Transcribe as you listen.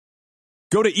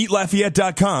Go to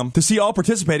EatLafayette.com to see all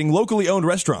participating locally owned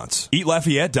restaurants.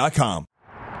 EatLafayette.com.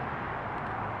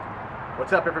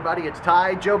 What's up, everybody? It's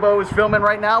Ty. Jobo is filming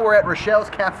right now. We're at Rachael's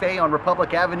Cafe on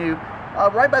Republic Avenue,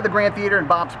 right by the Grand Theater and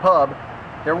Bob's Pub.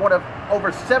 They're one of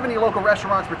over 70 local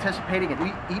restaurants participating at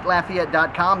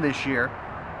EatLafayette.com this year,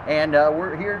 and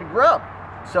we're here to grub.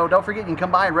 So don't forget, you can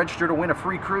come by and register to win a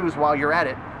free cruise while you're at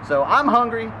it. So I'm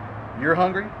hungry. You're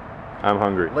hungry? I'm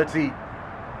hungry. Let's eat.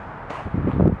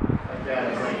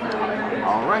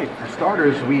 All right, for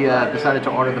starters, we decided to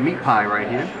order the meat pie right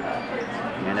here.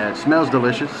 And it smells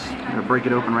delicious. I'm gonna break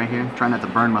it open right here. Try not to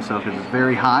burn myself because it's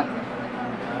very hot.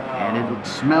 And it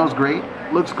smells great,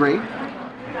 looks great.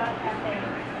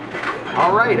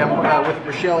 All right, I'm with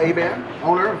Rachael Hebert,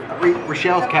 owner of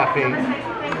Rachael's Cafe.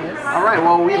 All right,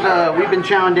 well, we've been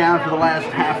chowing down for the last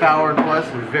half hour plus.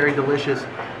 It was very delicious.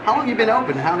 How long have you been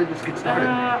open? How did this get started?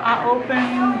 I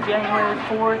opened January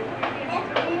 4th,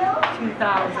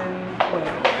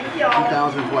 2012.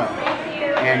 2012.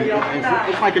 And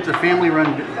it's like it's a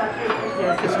family-run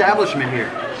establishment here.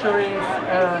 Sure is.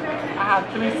 I have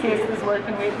 3 sisters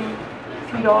working with me,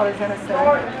 2 daughters and a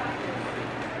son.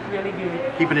 Really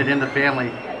good. Keeping it in the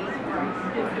family.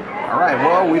 All right,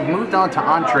 well, we've moved on to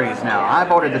entrees now.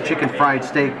 I've ordered the chicken fried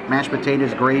steak, mashed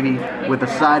potatoes, gravy, with a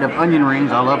side of onion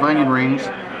rings. I love onion rings.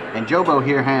 And Jobo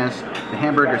here has the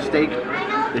hamburger steak.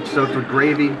 It's soaked with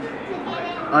gravy,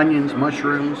 onions,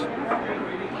 mushrooms,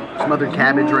 smothered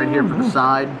cabbage right here for the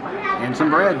side, and some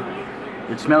bread.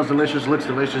 It smells delicious, looks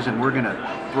delicious, and we're gonna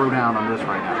throw down on this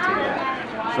right now, I'll tell you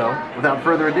that. So, without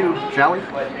further ado, shall we?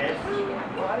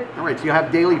 All right, so you have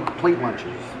daily plate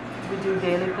lunches. We do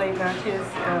daily plate lunches,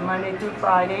 Monday through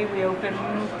Friday. We open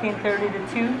 10:30 to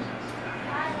 2.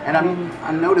 And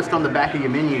I noticed on the back of your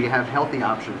menu you have healthy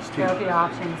options too. Healthy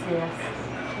options, yes.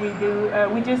 We do.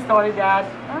 We just started that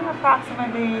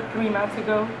approximately 3 months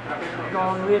ago.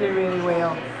 Going really, really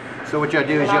well. So what y'all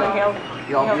do is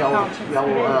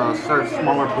y'all serve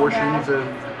smaller portions of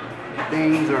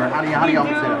things, or how do y'all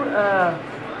set up?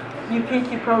 You pick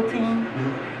your protein,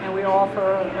 and we offer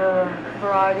a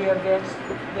variety of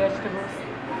vegetables,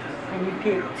 and you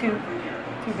pick two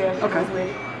vegetables with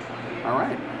it. All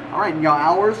right. All right, and y'all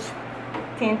hours?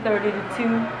 10:30 to 2,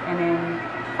 and then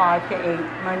 5 to 8,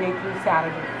 Monday through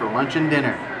Saturday. For lunch and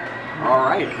dinner. All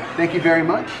right. Thank you very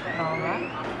much. All right.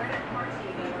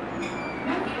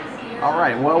 All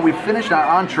right, well, we finished our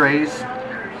entrees.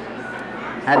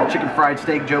 Had the chicken fried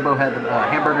steak. Jobo had the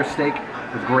hamburger steak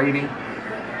with gravy.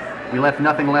 We left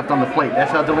nothing left on the plate.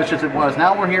 That's how delicious it was.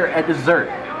 Now we're here at dessert.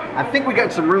 I think we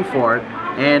got some room for it.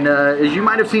 And as you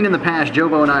might have seen in the past,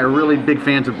 Jobo and I are really big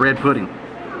fans of bread pudding.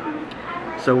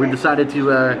 So we decided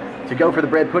to go for the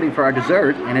bread pudding for our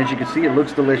dessert. And as you can see, it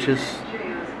looks delicious.